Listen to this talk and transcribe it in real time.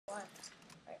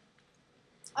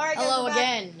Alright, guys, Hello we're back.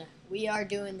 again. We are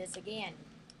doing this again.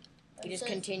 We just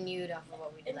continued off of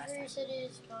what we did last time.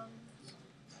 Cities comes.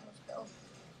 Let's go.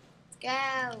 Let's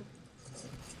go.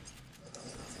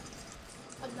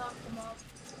 I knocked them off.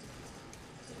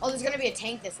 Oh, there's gonna be a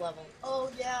tank this level. Oh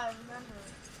yeah, I remember.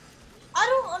 I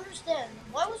don't understand.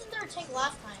 Why wasn't there a tank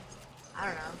last time? I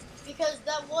don't know. Because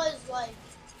that was like,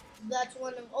 that's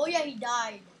when. Oh yeah, he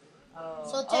died. Oh.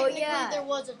 So technically yeah. there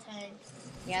was a tank.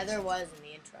 Yeah, there was in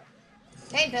the intro.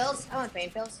 Pain pills. I want pain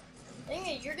pills. Dang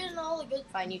it, you're getting all the good.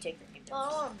 Fine, you take the pain pills.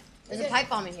 Oh, There's a pipe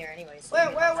bomb in here, anyways. So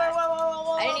where?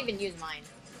 I didn't even use mine.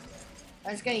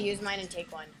 I'm just gonna use mine and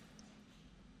take one.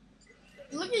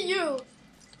 Look at you.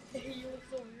 You look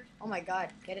so weird. Oh my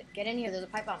god, get in here. There's a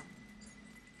pipe bomb.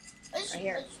 Right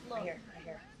here. Right here. Right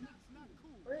here.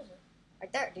 Where is it?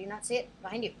 Right there. Do you not see it?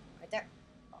 Behind you. Right there.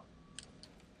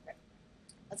 Right.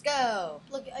 Let's go.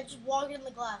 Look, I just walked in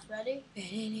the glass. Ready?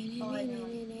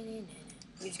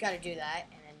 You just gotta do that,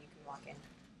 and then you can walk in.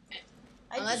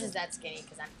 Unless it's that skinny,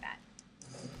 because I'm fat.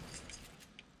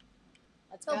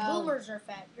 Let's go. No, boomers are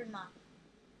fat. You're not.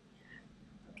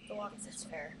 Okay, I guess that's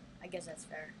fair. I guess that's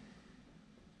fair.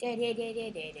 Wait,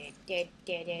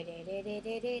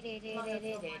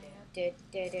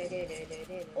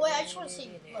 I just want to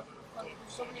see. Look, there's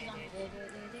so many zombies.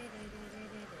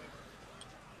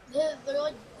 They're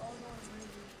like, oh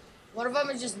no. One of them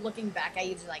is just looking back at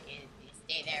you, just like,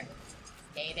 stay there.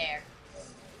 Stay there.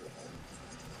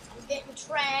 I'm getting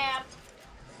trapped.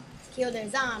 Kill the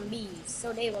zombies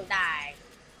so they will die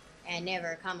and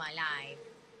never come alive.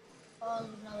 Oh,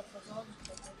 there's another person. I'll just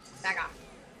take it. Back off.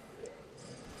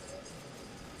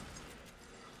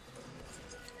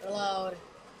 Reload.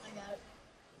 I got it.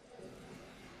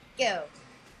 Go.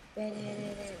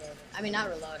 I mean, not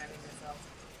reload, I mean refill.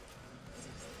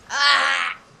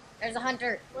 Ah! There's a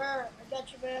hunter. Where? I got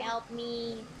you, man. Help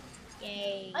me.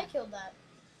 Yay. I killed that.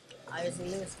 Obviously,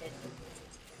 Lewis did.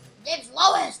 It's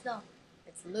Lois, though.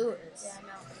 It's Lewis. Yeah, I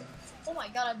know. Oh my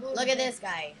god, I blew Look at this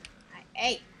guy.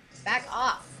 Hey, back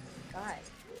off. God.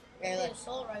 Here, look.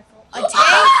 Assault rifle. A tank?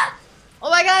 Oh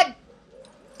my god.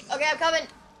 Okay, I'm coming.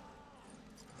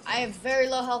 I have very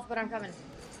low health, but I'm coming.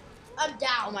 I'm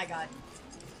down. Oh my god.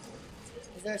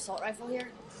 Is there an assault rifle here?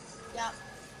 Yeah.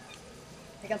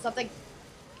 Pick up something.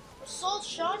 Assault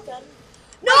shotgun.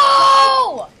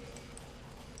 No!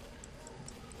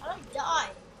 How did I die?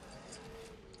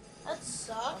 That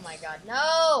sucks. Oh my god,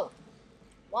 no!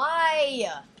 Why?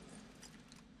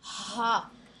 Ha.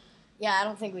 Yeah, I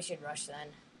don't think we should rush then.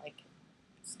 Like,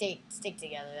 stick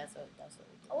together. That's what we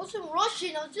do. I wasn't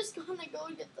rushing. I was just gonna go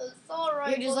get the assault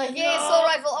rifle. You're just like, yay, assault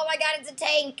rifle! Oh my god, it's a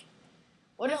tank!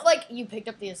 What if, like, you picked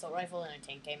up the assault rifle and a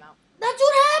tank came out? That's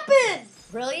what happened!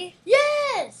 Really?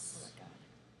 Yes! Oh my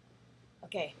god.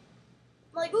 Okay.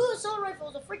 Like, ooh, assault rifle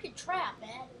is a freaking trap,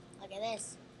 man. Look at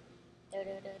this.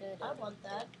 I want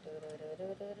that.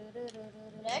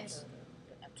 Next?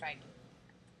 I'm trying to.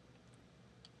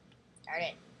 Start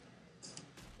it.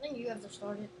 I think you have to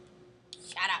start it.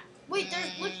 Shut up. Wait,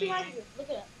 look behind you. Look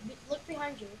at it. Look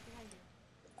behind you. Look behind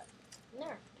you.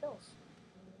 There, pills.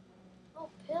 Oh,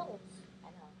 pills.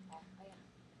 I know. Oh yeah.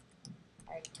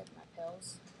 I already took my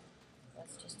pills.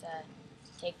 Let's just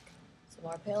take some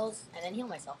more pills and then heal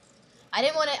myself. I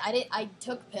didn't want to. I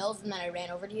took pills and then I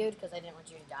ran over to you because I didn't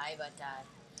want you to die. But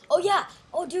oh yeah.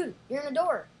 Oh dude, you're in a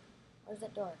door. Where's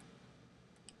that door?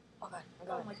 Oh god. I'm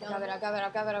coming. Oh my I'm coming.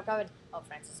 I'm coming. Oh,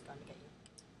 Francis is going to get you.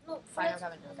 No, Fine. I'm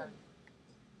coming.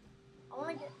 I want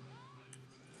to get.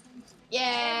 Yeah.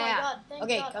 Oh my god, thank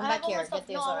Okay, God. come I back have all here. my stuff. Get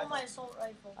the No, assault I want rifle. my assault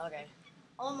rifle. Okay.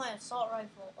 I want my assault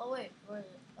rifle. Oh wait, where is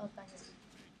it? Oh, it's back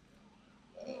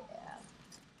here. Yeah.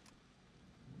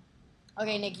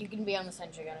 Okay, Nick, you can be on the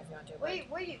sentry gun if you want to. Wait,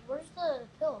 where's the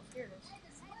pills? Here it is.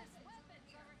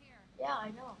 Yeah, I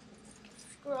know.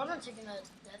 Screw it, I'm not taking a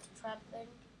death trap thing.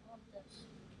 I want this.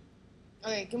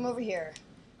 Okay, come over here.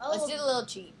 Oh, Let's do the little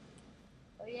cheat.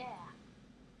 Oh yeah.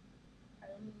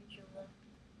 Alright, let me get you over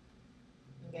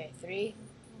there. Okay, 3,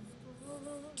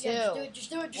 Yeah, 2, just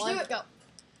do it, just 1, do it. go.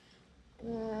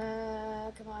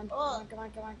 Come on. Oh. Come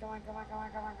on.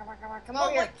 Come Oh,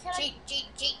 over here. wait, can I-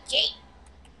 Cheat.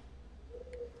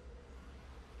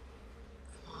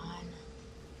 Come on.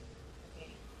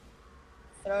 Okay.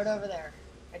 Throw it over there.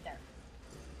 Right there.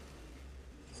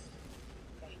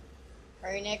 Okay.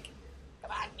 Hurry, Nick.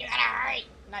 Come on, you gotta hurry.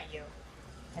 Not you.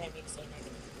 I didn't mean to say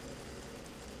Nick.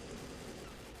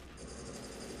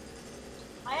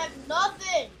 I have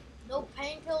nothing. No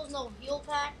pain pills, no heal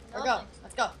pack, Let's nothing. go.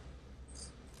 Let's go.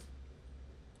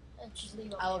 Let's just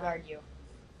leave. I will guard you.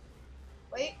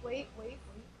 Wait.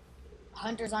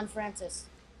 Hunter's on Francis.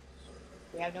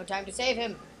 We have no time to save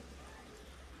him.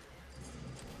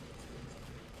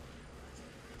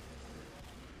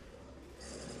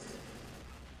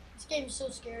 game's so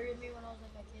scary to me when I was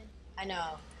like a kid. I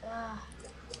know.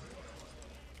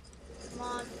 Come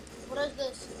on. What is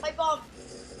this? Pipe bomb.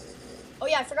 Oh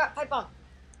yeah, I forgot pipe bomb.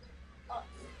 Or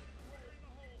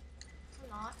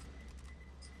not.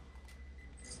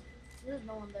 There's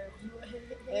no one there.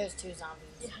 There's 2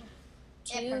 zombies.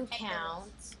 Yeah. 2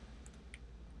 counts.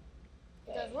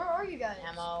 Guys, where are you guys?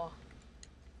 Ammo.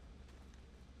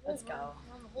 Let's go.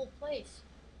 Around the whole place.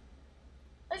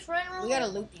 I just ran around. We gotta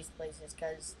loot these places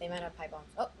because they might have pipe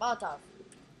bombs. Oh, Molotov.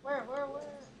 Where?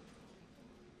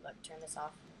 Look, turn this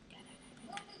off.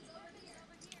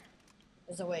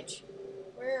 There's a witch.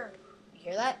 Where? You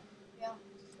hear that? Yeah.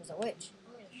 There's a witch.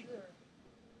 I'm gonna shoot her.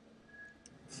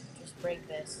 Just break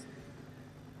this.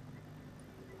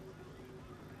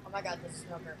 Oh my god, there's a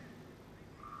smoker.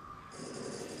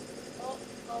 Oh.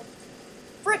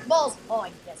 Frick balls! Oh,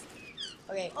 I guess.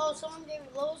 Okay. Oh,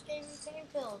 Lowe's gave me pain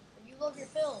pills. You love your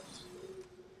pills.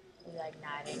 He's like,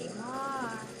 not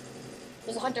anymore.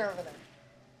 There's a hunter over there.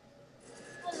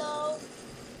 Hello.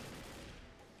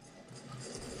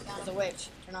 There's a witch.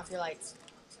 Turn off your lights.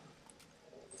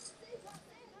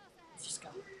 Let's just go.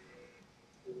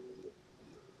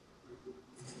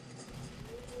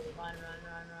 Run.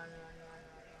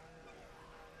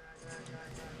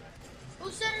 Who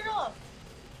set it off?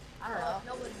 I don't know.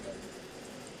 Nobody did.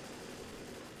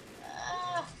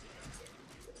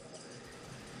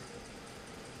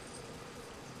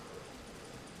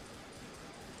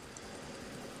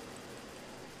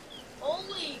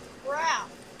 Holy crap.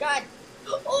 God.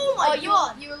 Oh my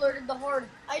god. You alerted the horde.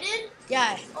 I did?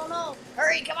 Yeah. Oh no.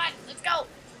 Hurry, come on. Let's go.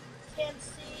 Can't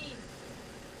see.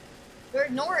 They're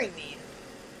ignoring me.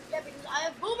 Yeah, because I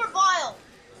have boomer vial.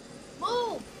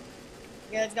 Move.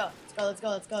 Yeah, let's go. Let's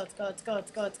go.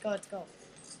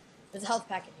 There's a health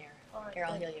pack in here. Alright, Here,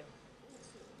 I'll good. heal you.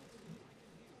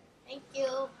 Thank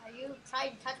you. Have you tried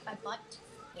to touch my butt?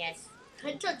 Yes.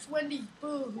 I touched Wendy's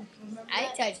boob. Remember I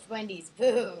that? touched Wendy's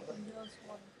boob.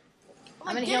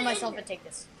 I'm gonna heal get myself in and take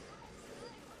this.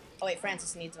 Oh wait,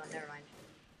 Francis needs one. Never mind.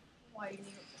 Why do you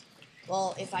need it?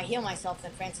 Well, if I heal myself,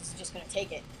 then Francis is just gonna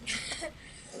take it.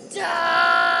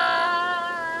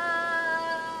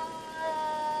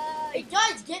 Hey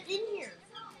guys, get in here.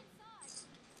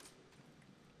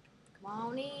 Come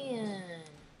on in.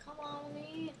 Come on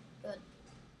in. Good.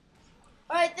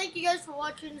 Alright, thank you guys for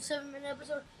watching the 7-minute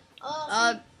episode.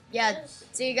 Yeah.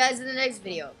 See you guys in the next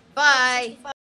video. Bye.